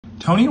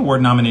Tony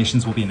Award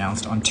nominations will be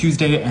announced on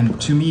Tuesday, and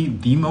to me,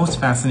 the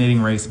most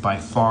fascinating race by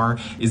far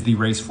is the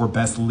race for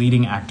Best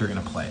Leading Actor in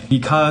a Play.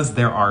 Because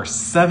there are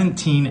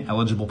 17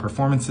 eligible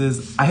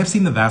performances, I have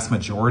seen the vast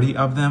majority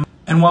of them.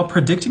 And while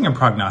predicting and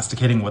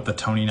prognosticating what the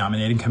Tony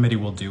nominating committee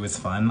will do is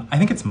fun, I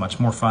think it's much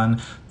more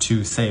fun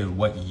to say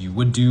what you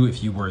would do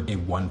if you were a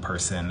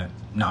one-person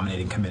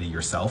nominating committee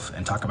yourself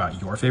and talk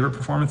about your favorite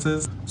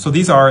performances. So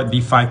these are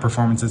the 5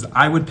 performances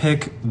I would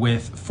pick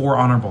with 4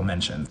 honorable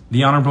mentions.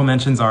 The honorable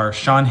mentions are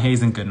Sean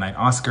Hayes in Goodnight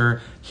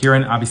Oscar,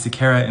 Hiran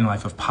Abisakarya in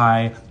Life of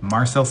Pi,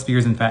 Marcel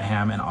Spears in Fat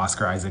Ham, and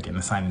Oscar Isaac in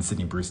The Sign in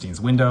Sidney Brustein's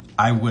Window.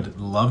 I would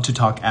love to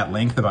talk at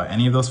length about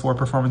any of those 4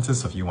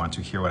 performances, so if you want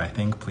to hear what I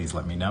think, please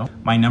let me know.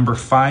 My number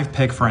 5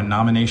 pick for a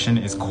nomination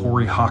is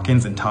Corey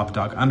Hawkins in Top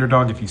Dog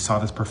Underdog. If you saw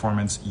this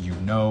performance, you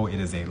know it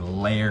is a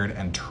layered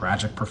and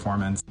tragic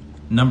performance.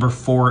 Number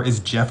 4 is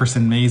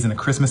Jefferson Mays in A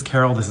Christmas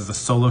Carol. This is a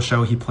solo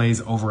show. He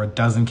plays over a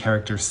dozen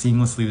characters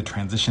seamlessly. The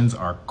transitions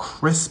are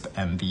crisp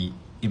and the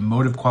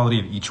emotive quality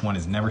of each one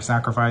is never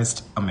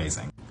sacrificed.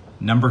 Amazing.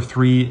 Number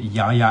 3,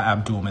 Yahya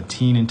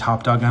Abdul-Mateen in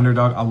Top Dog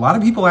Underdog. A lot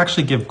of people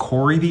actually give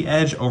Corey the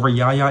edge over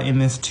Yahya in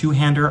this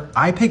two-hander.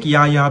 I pick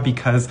Yahya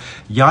because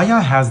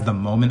Yahya has the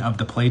moment of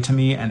the play to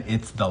me, and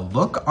it's the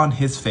look on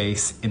his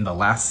face in the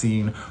last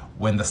scene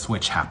when the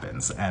switch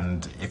happens.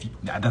 And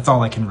that's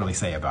all I can really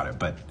say about it,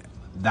 but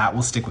that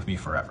will stick with me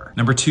forever.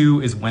 Number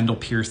 2 is Wendell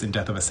Pierce in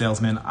Death of a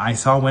Salesman. I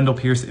saw Wendell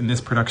Pierce in this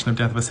production of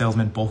Death of a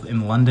Salesman both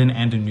in London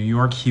and in New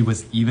York. He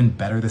was even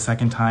better the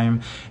second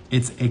time.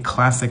 It's a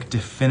classic,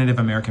 definitive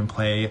American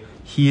play.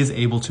 He is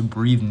able to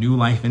breathe new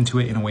life into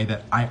it in a way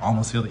that I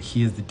almost feel that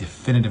he is the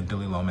definitive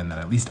Billy Loman that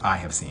at least I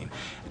have seen.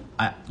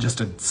 Just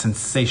a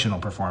sensational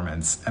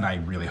performance, and I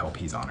really hope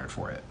he's honored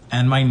for it.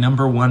 And my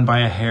number 1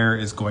 by a hair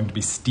is going to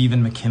be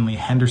Stephen McKinley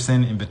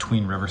Henderson in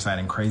Between Riverside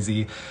and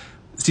Crazy.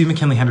 Stephen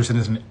McKinley Henderson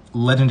is a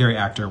legendary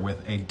actor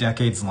with a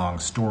decades-long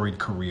storied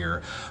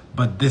career,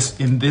 but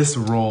in this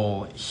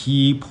role,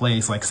 he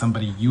plays like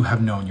somebody you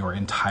have known your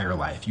entire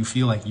life. You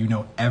feel like you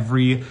know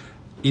every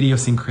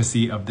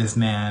idiosyncrasy of this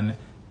man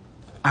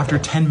after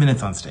 10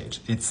 minutes on stage.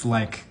 It's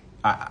like,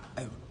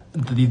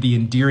 the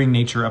endearing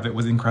nature of it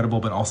was incredible,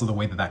 but also the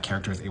way that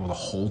character is able to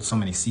hold so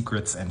many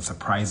secrets and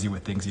surprise you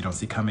with things you don't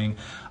see coming.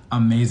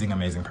 Amazing,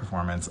 amazing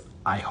performance.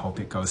 I hope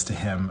it goes to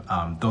him.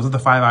 Those are the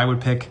 5 I would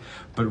pick,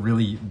 but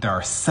really there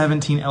are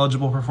 17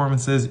 eligible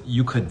performances.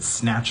 You could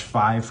snatch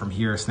 5 from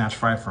here, snatch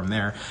 5 from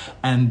there,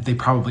 and they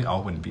probably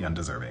all wouldn't be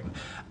undeserving.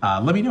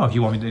 Let me know if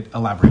you want me to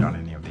elaborate on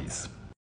any of these.